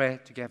heads in prayer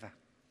together.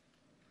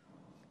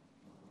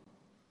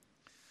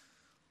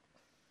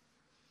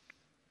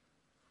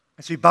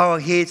 As we bow our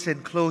heads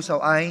and close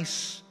our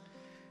eyes,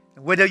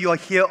 and whether you are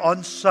here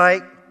on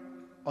site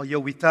or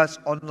you're with us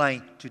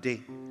online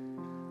today,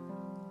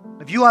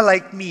 if you are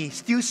like me,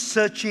 still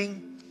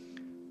searching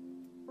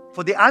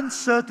for the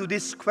answer to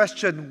this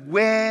question,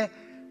 where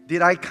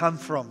did I come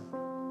from?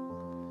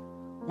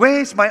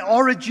 Where is my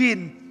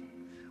origin?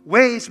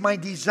 Where is my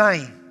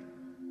design?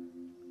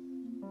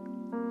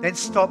 Then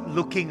stop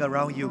looking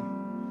around you.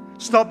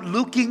 Stop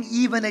looking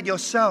even at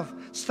yourself.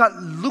 Start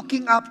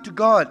looking up to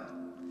God.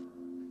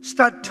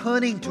 Start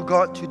turning to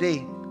God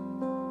today.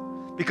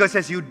 Because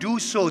as you do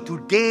so,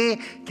 today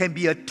can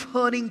be a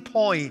turning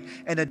point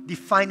and a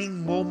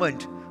defining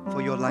moment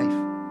for your life.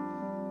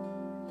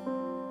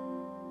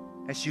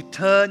 As you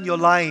turn your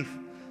life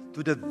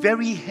to the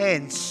very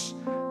hands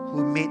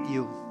who made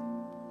you.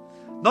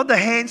 Not the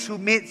hands who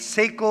made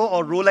Seiko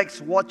or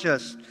Rolex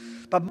watches,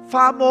 but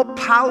far more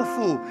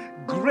powerful,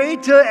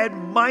 greater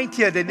and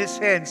mightier than these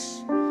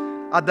hands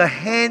are the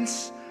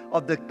hands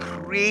of the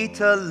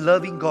Creator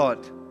loving God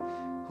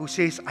who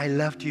says, I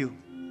loved you.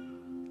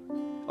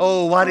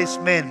 Oh, what is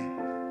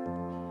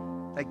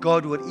man that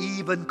God would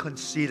even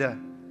consider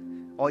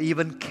or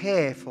even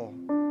care for?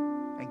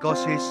 And God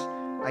says,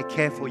 I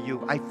care for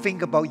you. I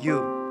think about you.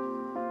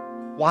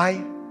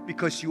 Why?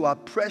 Because you are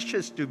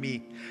precious to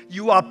me.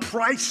 You are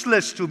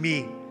priceless to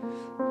me.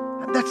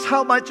 And that's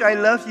how much I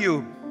love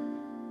you.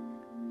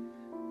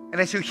 And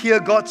as you hear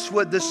God's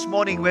word this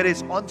morning, whether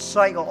it's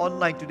on-site or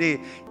online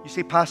today, you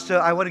say, Pastor,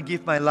 I want to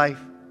give my life.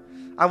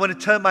 I want to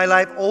turn my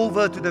life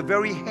over to the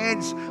very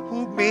hands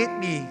who made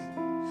me.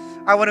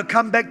 I want to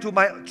come back to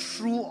my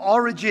true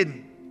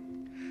origin,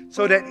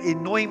 so that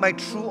in knowing my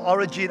true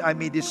origin, I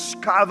may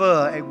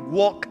discover and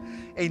walk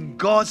in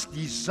God's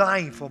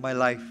design for my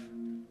life.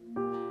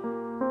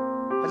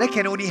 But that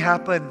can only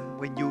happen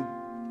when you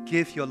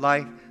give your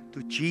life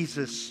to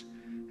Jesus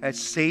as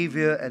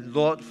Savior and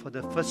Lord for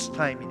the first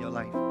time in your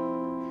life.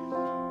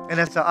 And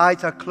as the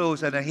eyes are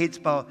closed and the heads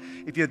bowed,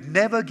 if you've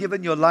never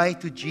given your life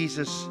to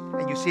Jesus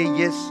and you say,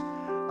 yes,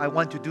 I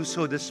want to do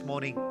so this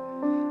morning.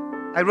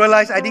 I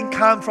realize I didn't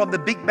come from the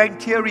Big Bang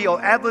Theory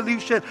or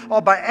evolution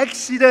or by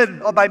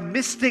accident or by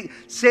mistake,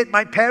 said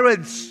my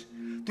parents.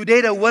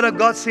 Today the Word of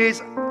God says,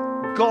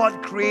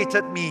 God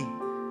created me.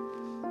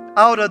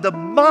 Out of the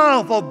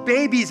mouth of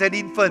babies and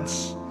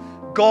infants,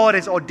 God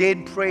has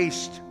ordained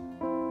praise.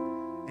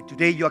 And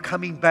today you are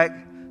coming back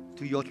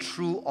to your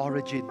true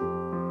origin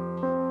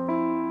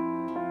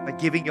by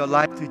giving your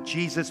life to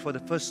Jesus for the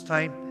first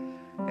time.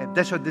 And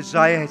that's your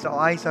desire as our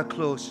eyes are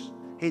closed,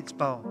 heads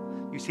bowed.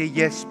 You say,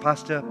 yes,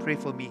 Pastor, pray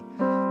for me.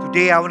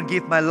 Today I want to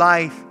give my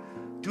life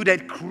to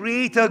that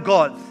Creator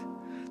God,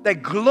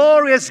 that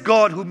glorious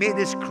God who made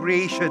this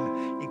creation,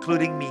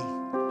 including me.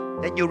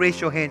 Then you raise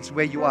your hands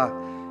where you are.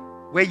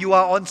 Where you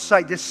are on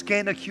site, just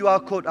scan a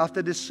QR code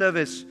after this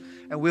service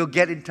and we'll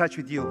get in touch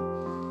with you.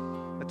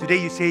 But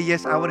today you say,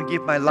 yes, I want to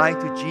give my life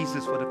to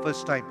Jesus for the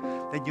first time.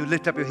 Then you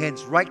lift up your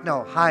hands right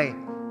now, high,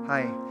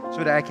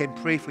 so that I can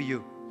pray for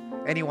you.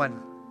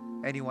 Anyone,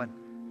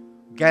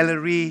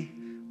 gallery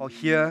or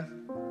here,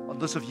 or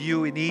those of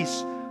you in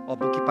East or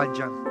Bukit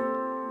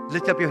Panjang,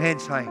 lift up your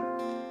hands high.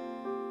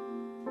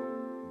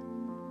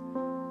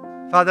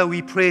 Father,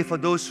 we pray for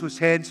those whose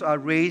hands are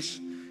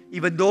raised,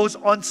 even those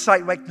on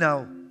site right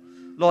now.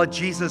 Lord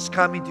Jesus,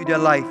 come into their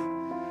life.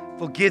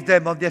 Forgive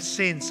them of their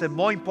sins, and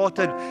more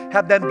important,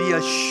 help them be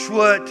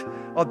assured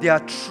of their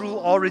true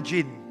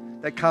origin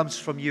that comes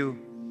from you,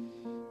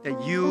 that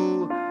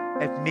you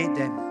have made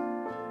them,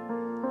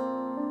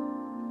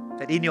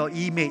 that in your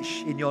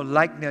image, in your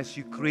likeness,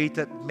 you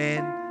created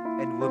man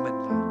and woman,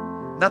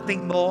 Lord.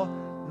 Nothing more,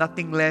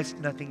 nothing less,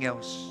 nothing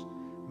else.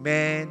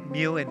 Man,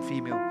 male and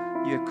female,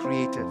 you have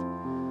created.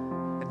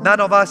 And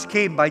none of us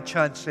came by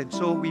chance, and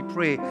so we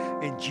pray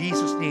in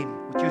Jesus' name,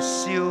 would you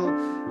seal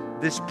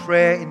this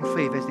prayer in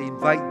faith as they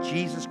invite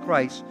Jesus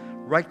Christ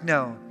right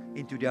now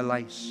into their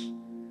lives.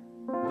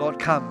 Lord,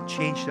 come,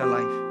 change their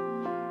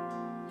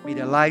life. May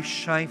their lives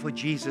shine for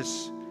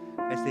Jesus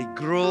as they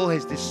grow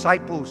as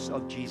disciples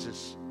of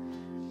Jesus.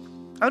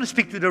 I want to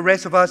speak to the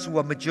rest of us who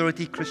are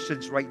majority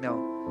Christians right now.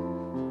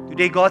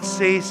 Today, God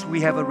says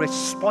we have a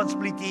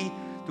responsibility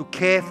to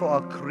care for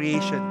our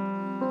creation.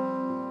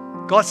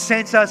 God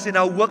sends us in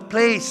our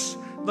workplace,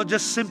 not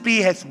just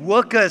simply as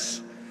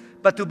workers,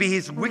 but to be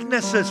His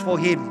witnesses for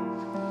Him,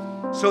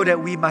 so that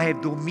we might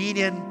have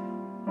dominion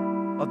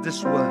of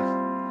this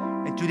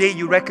world. And today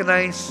you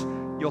recognize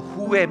your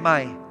who am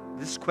I?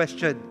 This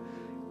question,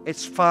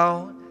 it's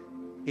found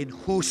in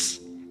whose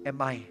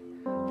am I?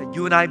 That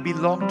you and I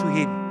belong to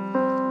Him.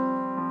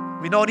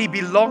 We not only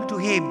belong to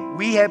Him,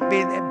 we have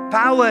been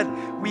empowered.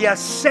 We are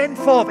sent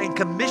forth and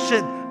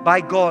commissioned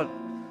by God,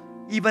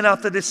 even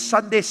after this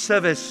Sunday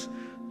service,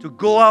 to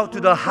go out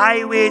to the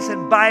highways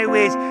and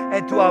byways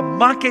and to our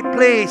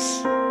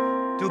marketplace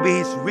to be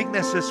His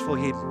witnesses for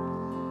Him.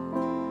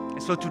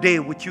 And so today,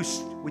 would you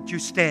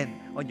stand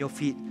on your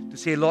feet to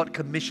say, Lord,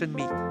 commission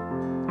me.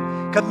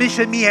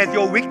 Commission me as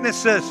your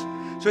witnesses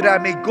so that I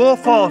may go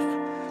forth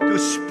to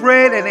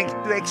spread and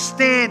to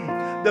extend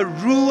the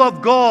rule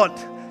of God,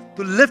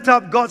 to lift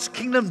up God's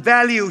kingdom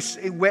values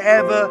in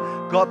wherever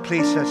God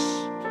places.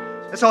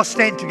 Let's all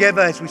stand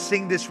together as we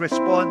sing this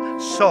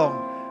response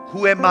song,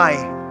 Who Am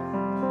I?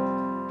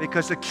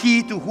 Because the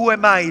key to who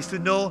am I is to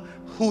know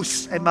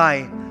whose am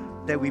I,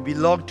 that we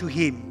belong to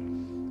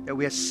Him, that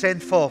we are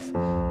sent forth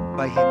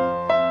by Him.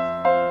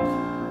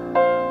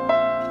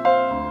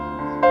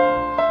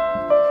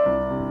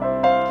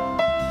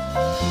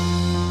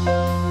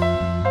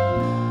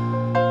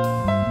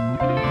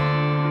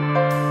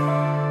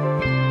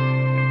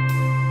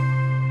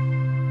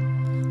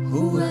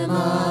 Who am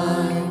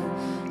I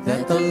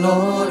that the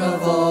Lord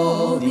of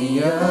all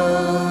the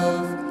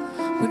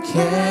earth would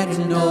care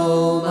to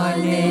know my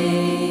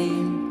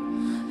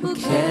name, would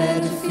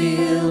care to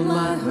feel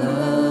my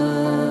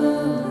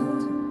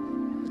hurt?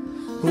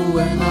 Who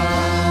am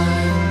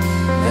I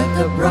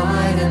that the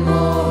bright and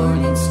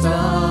morning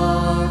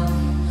star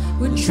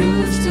would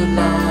choose to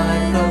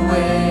light the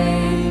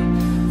way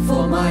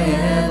for my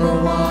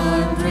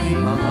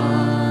ever-wandering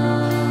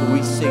heart?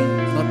 We sing,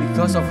 not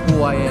because of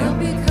who I am, not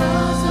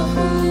because of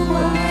who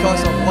but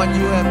because of what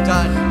you have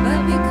done,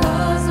 not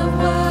because of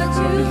what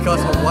you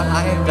because of what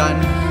I have done,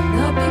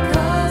 not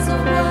because of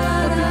what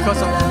but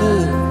because of who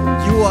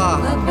you are.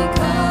 not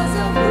because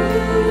of who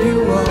you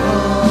are.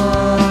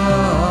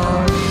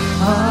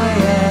 I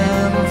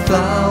am a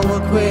flower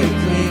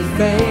quickly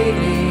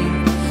fading,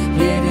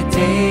 here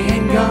today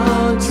and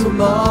gone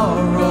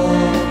tomorrow,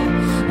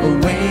 a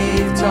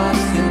wave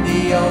tossed in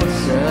the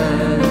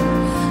ocean,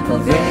 a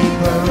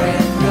vapor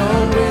and no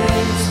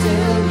wind.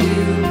 Still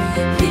you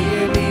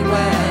hear me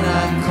when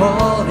I'm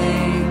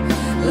calling,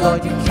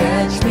 Lord, you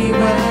catch me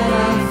when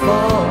I'm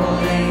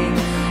falling,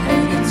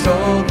 and you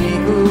told me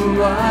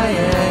who I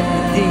am.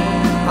 Indeed,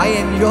 I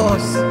am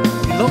yours,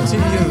 belong to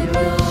you.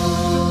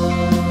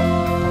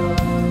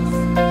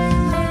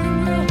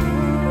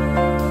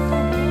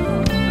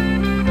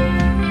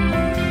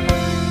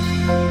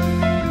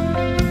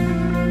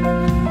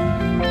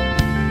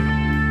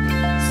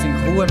 Sing,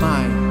 who am I?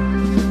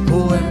 Who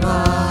am I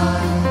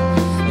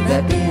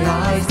that the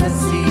eyes that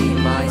see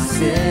my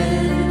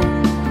sin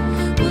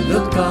will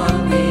look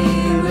on me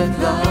with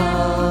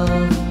love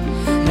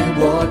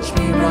and watch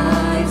me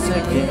rise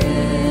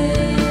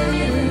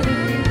again?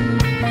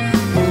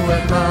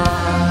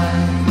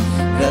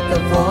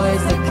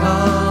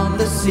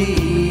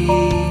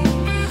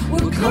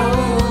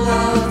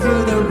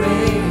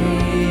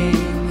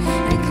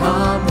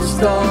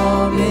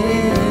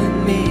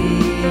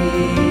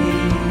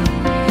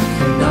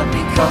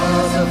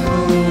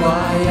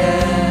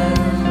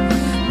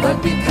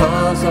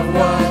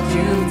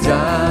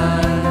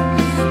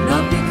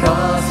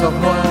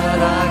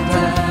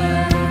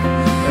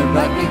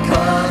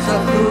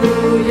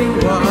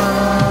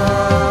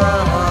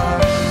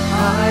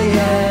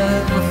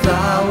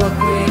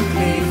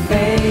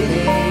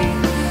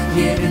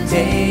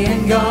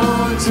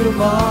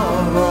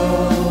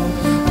 tomorrow.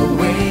 A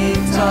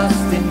wave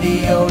tossed in the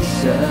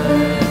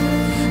ocean,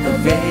 a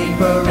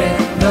vapor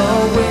in the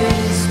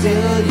wind.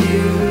 Still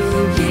you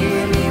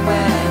hear me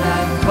when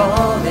I'm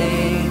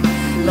calling.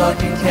 Lord,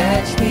 you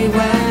catch me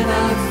when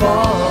I'm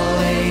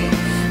falling.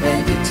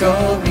 And you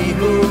told me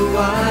who I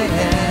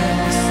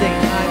am. Sing,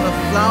 I'm a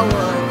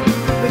flower,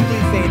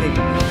 quickly fading.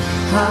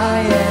 I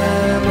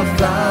am a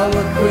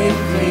flower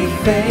quickly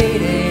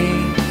fading,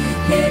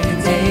 here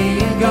today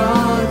and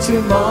gone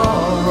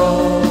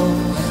tomorrow.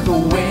 A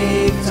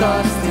wave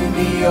tossed in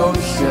the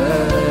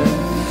ocean,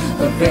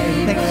 a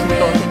vapor. Thank you,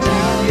 Lord, that you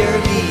hear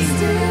me.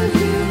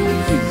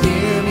 You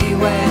hear me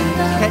when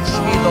Catch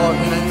me, Lord,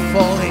 when I'm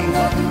falling.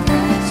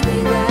 catch me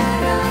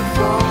when I'm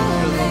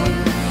falling.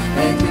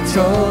 And you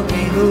told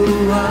me who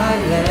I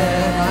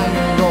am. I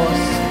am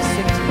yours.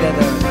 Sing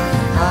together.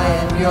 I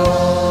am yours.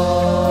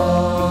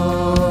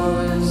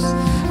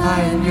 I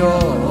am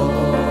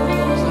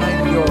yours. I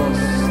am yours.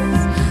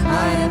 I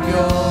am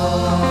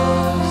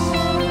yours.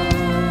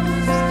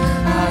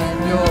 I am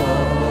yours.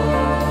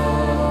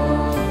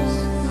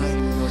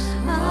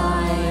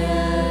 I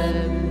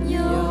am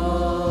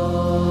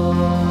yours.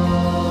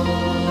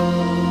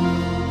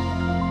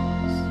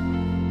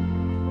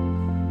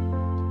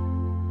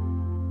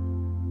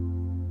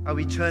 Our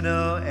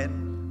eternal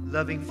and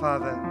loving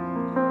Father,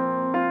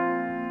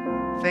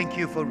 thank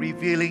you for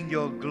revealing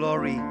your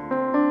glory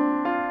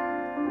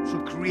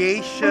through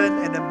creation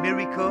and a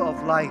miracle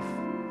of life,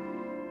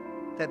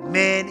 that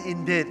man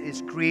indeed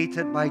is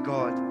created by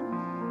God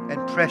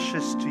and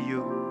precious to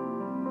you.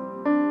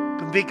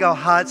 Convict our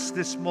hearts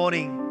this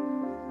morning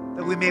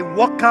that we may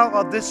walk out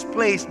of this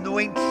place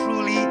knowing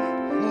truly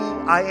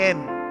who I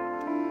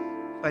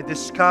am by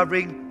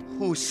discovering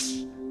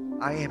whose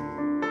I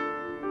am,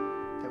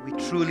 that we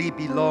truly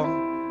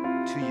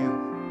belong to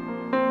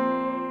you.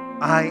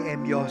 I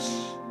am yours.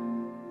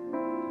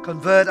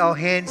 Convert our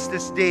hands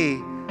this day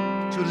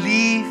to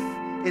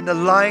live in the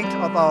light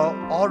of our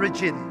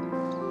origin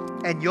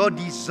and your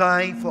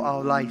design for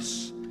our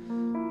lives,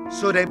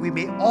 so that we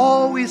may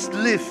always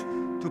live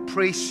to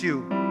praise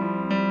you.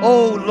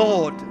 Oh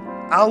Lord,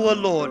 our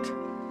Lord,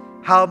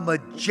 how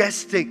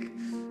majestic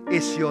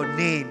is your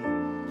name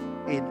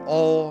in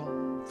all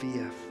the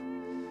earth.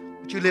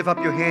 Would you lift up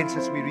your hands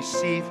as we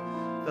receive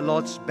the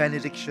Lord's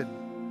benediction?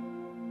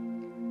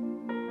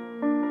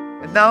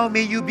 And now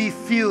may you be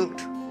filled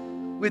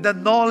with the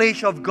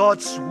knowledge of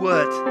God's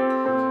word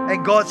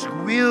and God's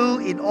will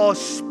in all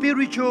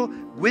spiritual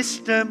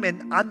wisdom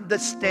and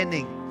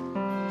understanding,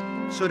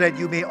 so that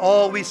you may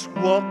always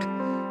walk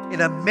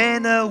in a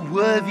manner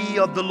worthy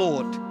of the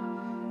Lord,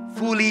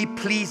 fully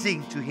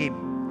pleasing to Him,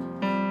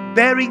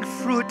 bearing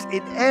fruit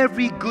in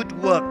every good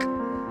work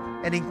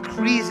and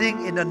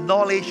increasing in the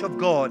knowledge of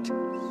God,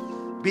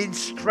 being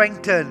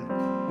strengthened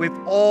with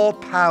all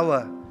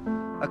power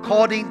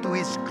according to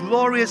His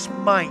glorious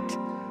might,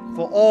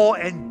 for all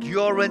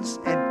endurance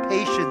and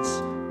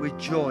patience with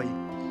joy,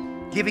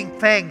 giving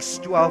thanks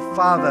to our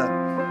Father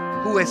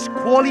who has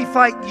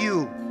qualified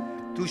you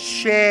to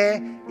share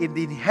in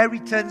the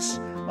inheritance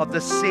of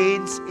the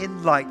saints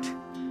in light,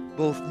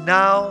 both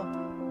now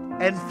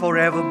and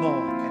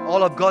forevermore. And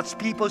all of God's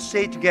people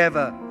say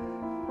together,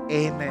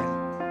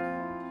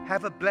 Amen.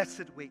 Have a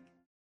blessed week.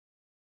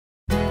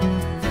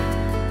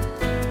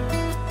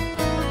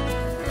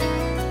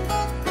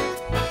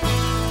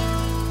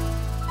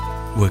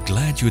 We're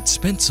glad you had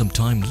spent some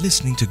time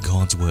listening to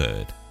God's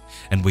Word,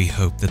 and we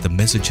hope that the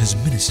message has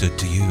ministered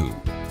to you.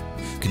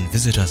 You can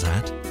visit us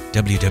at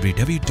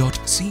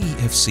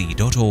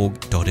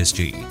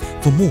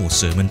www.cefc.org.sg for more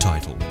sermon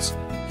titles.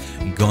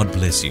 God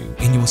bless you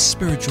in your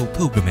spiritual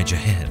pilgrimage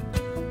ahead.